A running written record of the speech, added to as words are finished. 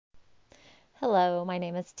Hello, my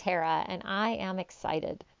name is Tara, and I am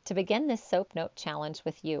excited to begin this Soap Note Challenge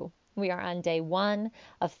with you. We are on day 1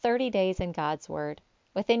 of 30 days in God's Word.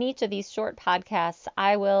 Within each of these short podcasts,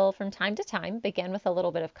 I will, from time to time, begin with a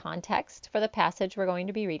little bit of context for the passage we're going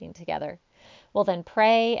to be reading together. We'll then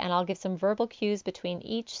pray, and I'll give some verbal cues between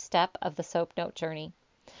each step of the Soap Note journey.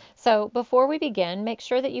 So before we begin, make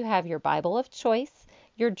sure that you have your Bible of choice,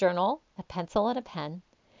 your journal, a pencil, and a pen.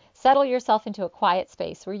 Settle yourself into a quiet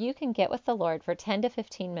space where you can get with the Lord for 10 to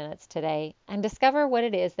 15 minutes today and discover what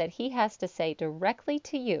it is that He has to say directly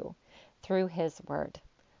to you through His Word.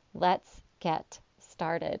 Let's get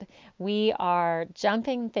started. We are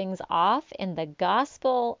jumping things off in the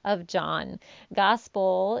Gospel of John.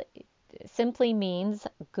 Gospel simply means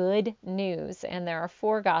good news. And there are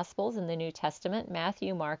 4 Gospels in the New Testament: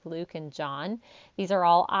 Matthew, Mark, Luke, and John. These are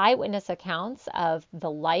all eyewitness accounts of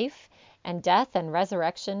the life and death and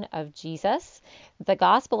resurrection of Jesus. The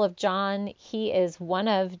Gospel of John, he is one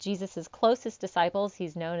of Jesus's closest disciples.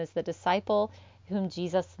 He's known as the disciple whom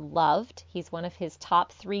Jesus loved. He's one of his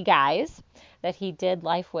top 3 guys that he did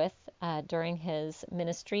life with during his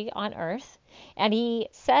ministry on earth. And he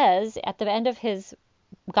says at the end of his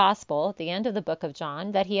gospel, at the end of the book of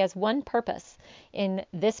John, that he has one purpose in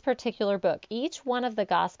this particular book. Each one of the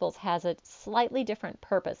gospels has a slightly different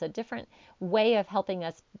purpose, a different way of helping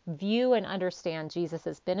us view and understand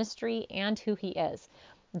Jesus's ministry and who he is.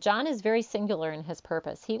 John is very singular in his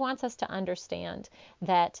purpose. He wants us to understand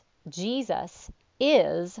that Jesus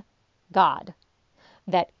is God,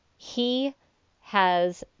 that he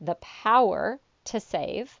has the power to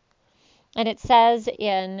save. And it says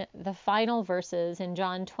in the final verses in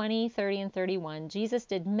John 20, 30, and 31, Jesus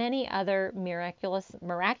did many other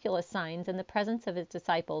miraculous signs in the presence of his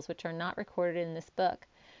disciples, which are not recorded in this book.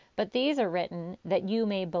 But these are written that you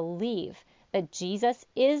may believe that Jesus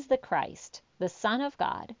is the Christ, the Son of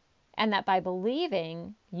God, and that by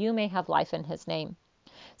believing you may have life in his name.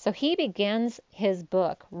 So he begins his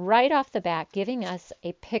book right off the bat giving us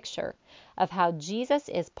a picture of how Jesus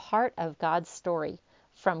is part of God's story,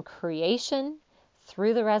 from creation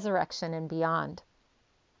through the resurrection and beyond.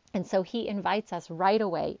 And so he invites us right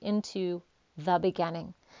away into the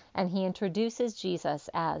beginning. And he introduces Jesus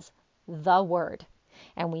as the Word.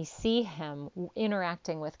 And we see him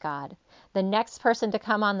interacting with God. The next person to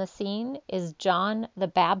come on the scene is John the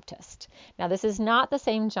Baptist. Now, this is not the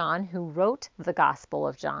same John who wrote the Gospel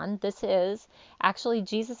of John. This is actually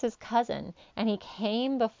Jesus's cousin. And he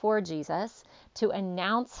came before Jesus to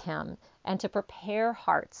announce him and to prepare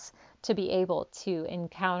hearts to be able to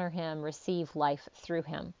encounter him, receive life through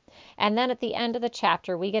him. And then at the end of the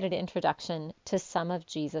chapter, we get an introduction to some of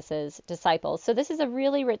Jesus's disciples. So this is a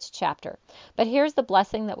really rich chapter. But here's the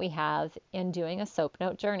blessing that we have in doing a Soap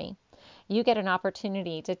Note journey. You get an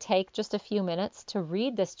opportunity to take just a few minutes to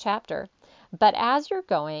read this chapter, but as you're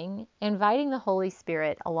going, inviting the Holy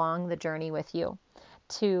Spirit along the journey with you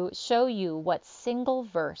to show you what single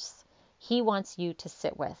verse he wants you to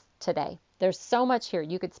sit with today. There's so much here.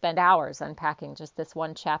 You could spend hours unpacking just this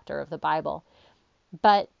one chapter of the Bible.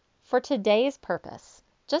 But for today's purpose,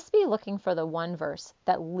 just be looking for the one verse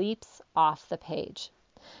that leaps off the page.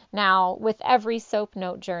 Now, with every Soap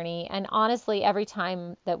Note journey, and honestly, every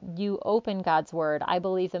time that you open God's Word, I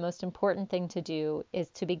believe the most important thing to do is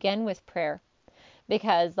to begin with prayer,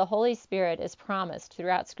 because the Holy Spirit is promised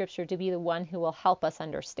throughout Scripture to be the one who will help us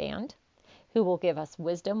understand, who will give us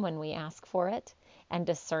wisdom when we ask for it, and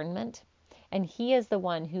discernment. And he is the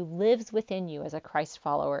one who lives within you as a Christ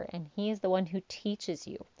follower, and he is the one who teaches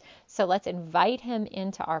you. So let's invite him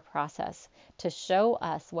into our process to show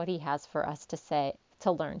us what he has for us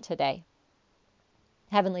to learn today.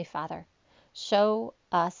 Heavenly Father, show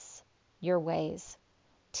us your ways.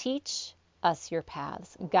 Teach us your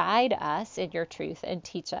paths. Guide us in your truth and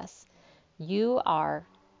teach us. You are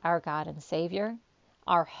our God and Savior.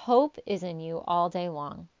 Our hope is in you all day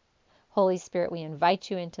long. Holy Spirit, we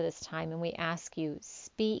invite you into this time and we ask you,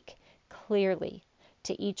 speak clearly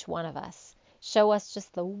to each one of us. Show us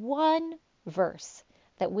just the one verse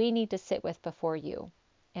that we need to sit with before you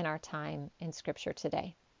in our time in Scripture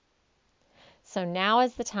today. So now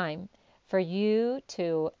is the time for you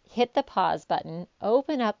to hit the pause button,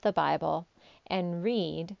 open up the Bible, and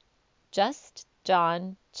read just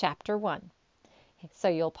John chapter 1. So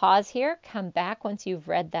you'll pause here, come back once you've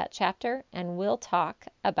read that chapter, and we'll talk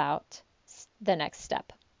about the next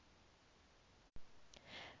step.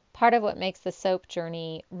 Part of what makes the soap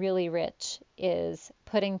journey really rich is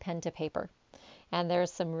putting pen to paper. And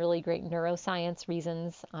there's some really great neuroscience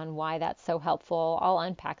reasons on why that's so helpful. I'll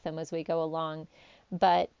unpack them as we go along.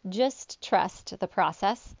 But just trust the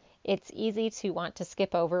process. It's easy to want to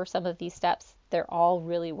skip over some of these steps. They're all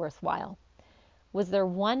really worthwhile. Was there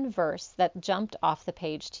one verse that jumped off the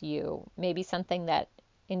page to you? Maybe something that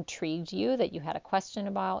intrigued you that you had a question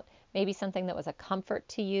about, maybe something that was a comfort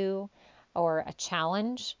to you or a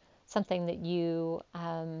challenge, something that you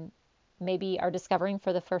maybe are discovering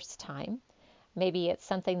for the first time. Maybe it's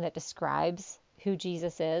something that describes who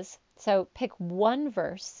Jesus is. So pick one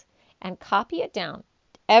verse and copy it down,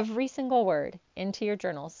 every single word, into your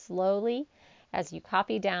journal slowly as you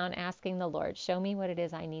copy down, asking the Lord, show me what it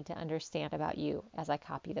is I need to understand about you as I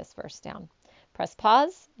copy this verse down. Press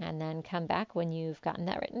pause and then come back when you've gotten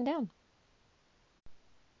that written down.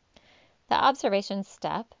 The observation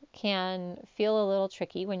step can feel a little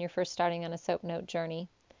tricky when you're first starting on a SOAP note journey.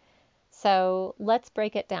 So let's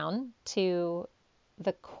break it down to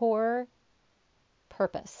the core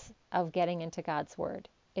purpose of getting into God's Word.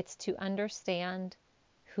 It's to understand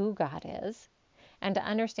who God is and to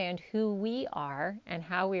understand who we are and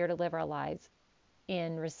how we are to live our lives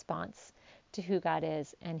in response to who God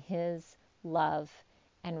is and His love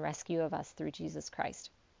and rescue of us through Jesus Christ.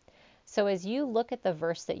 So as you look at the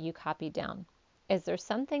verse that you copied down, is there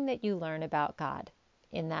something that you learn about God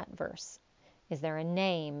in that verse? Is there a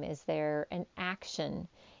name? Is there an action?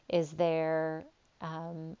 Is there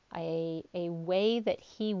a way that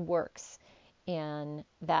He works in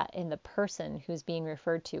the person who's being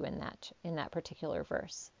referred to in that particular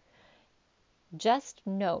verse? Just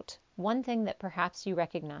note one thing that perhaps you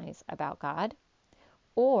recognize about God,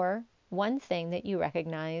 or one thing that you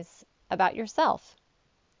recognize about yourself.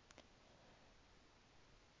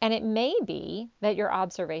 And it may be that your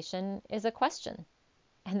observation is a question,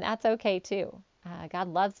 and that's okay too. God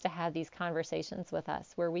loves to have these conversations with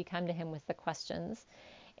us where we come to Him with the questions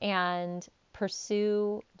and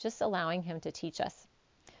pursue just allowing Him to teach us.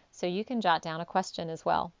 So you can jot down a question as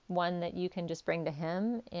well, one that you can just bring to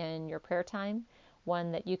Him in your prayer time,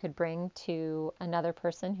 one that you could bring to another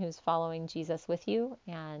person who's following Jesus with you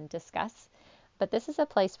and discuss. But this is a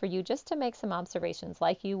place for you just to make some observations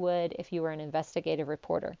like you would if you were an investigative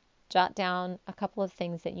reporter. Jot down a couple of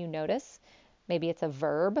things that you notice. Maybe it's a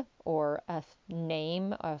verb or a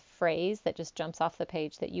name, a phrase that just jumps off the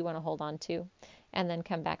page that you want to hold on to, and then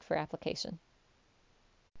come back for application.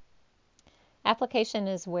 Application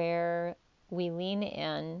is where we lean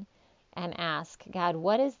in and ask, God,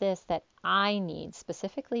 what is this that I need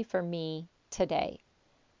specifically for me today?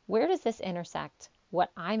 Where does this intersect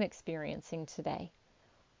what I'm experiencing today?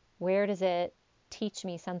 Where does it teach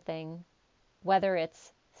me something, whether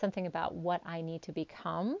it's something about what I need to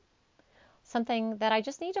become, something that I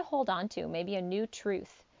just need to hold on to, maybe a new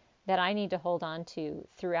truth that I need to hold on to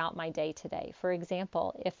throughout my day today. For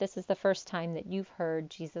example, if this is the first time that you've heard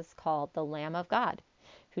Jesus called the Lamb of God,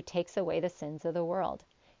 who takes away the sins of the world,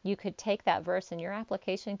 you could take that verse and your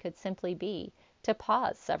application could simply be to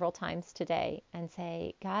pause several times today and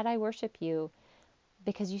say, God, I worship you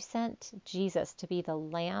because you sent Jesus to be the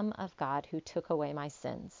Lamb of God who took away my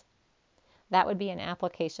sins. That would be an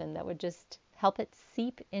application that would just help it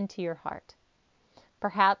seep into your heart.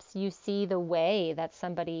 Perhaps you see the way that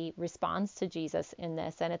somebody responds to Jesus in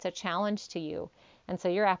this, and it's a challenge to you. And so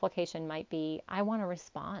your application might be, I want to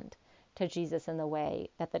respond to Jesus in the way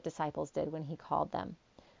that the disciples did when He called them.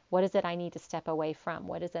 What is it I need to step away from?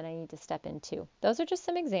 What is it I need to step into? Those are just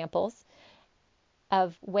some examples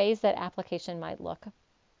of ways that application might look.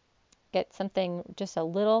 Get something, just a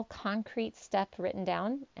little concrete step written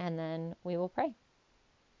down, and then we will pray.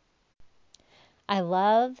 I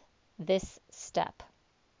love this step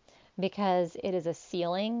because it is a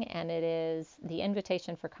sealing and it is the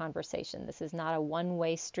invitation for conversation. This is not a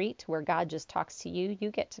one-way street where God just talks to you. You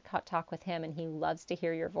get to talk with Him, and He loves to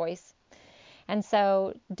hear your voice. And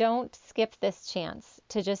so don't skip this chance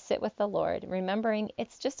to just sit with the Lord, remembering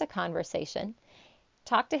it's just a conversation.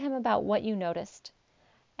 Talk to Him about what you noticed.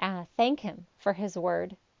 Thank Him for His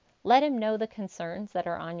word. Let Him know the concerns that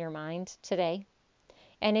are on your mind today.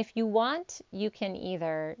 And if you want, you can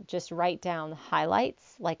either just write down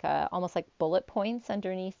highlights, almost like bullet points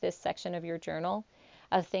underneath this section of your journal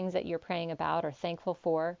of things that you're praying about or thankful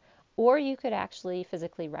for, or you could actually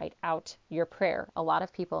physically write out your prayer. A lot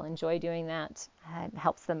of people enjoy doing that. It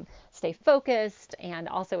helps them stay focused and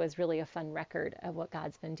also is really a fun record of what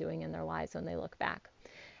God's been doing in their lives when they look back.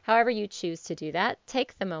 However you choose to do that,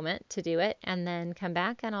 take the moment to do it and then come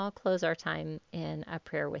back and I'll close our time in a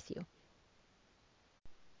prayer with you.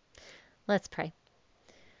 Let's pray.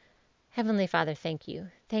 Heavenly Father, thank you.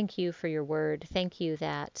 Thank you for your word. Thank you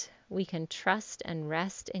that we can trust and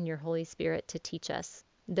rest in your Holy Spirit to teach us.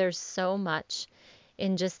 There's so much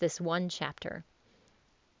in just this one chapter,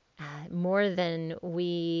 more than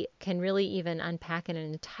we can really even unpack in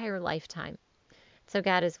an entire lifetime. So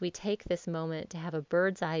God, as we take this moment to have a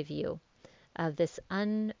bird's eye view of this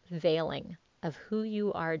unveiling of who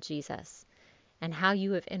you are, Jesus, and how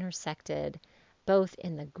you have intersected both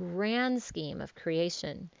in the grand scheme of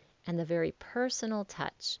creation and the very personal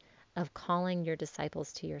touch of calling your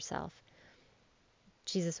disciples to yourself.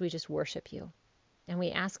 Jesus, we just worship you. And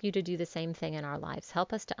we ask you to do the same thing in our lives.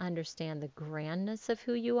 Help us to understand the grandness of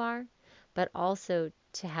who you are, but also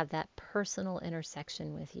to have that personal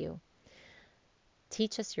intersection with you.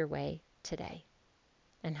 Teach us your way today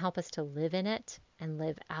and help us to live in it and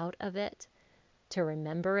live out of it, to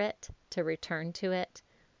remember it, to return to it,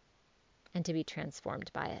 and to be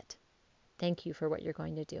transformed by it. Thank you for what you're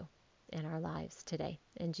going to do in our lives today.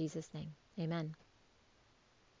 In Jesus' name, amen.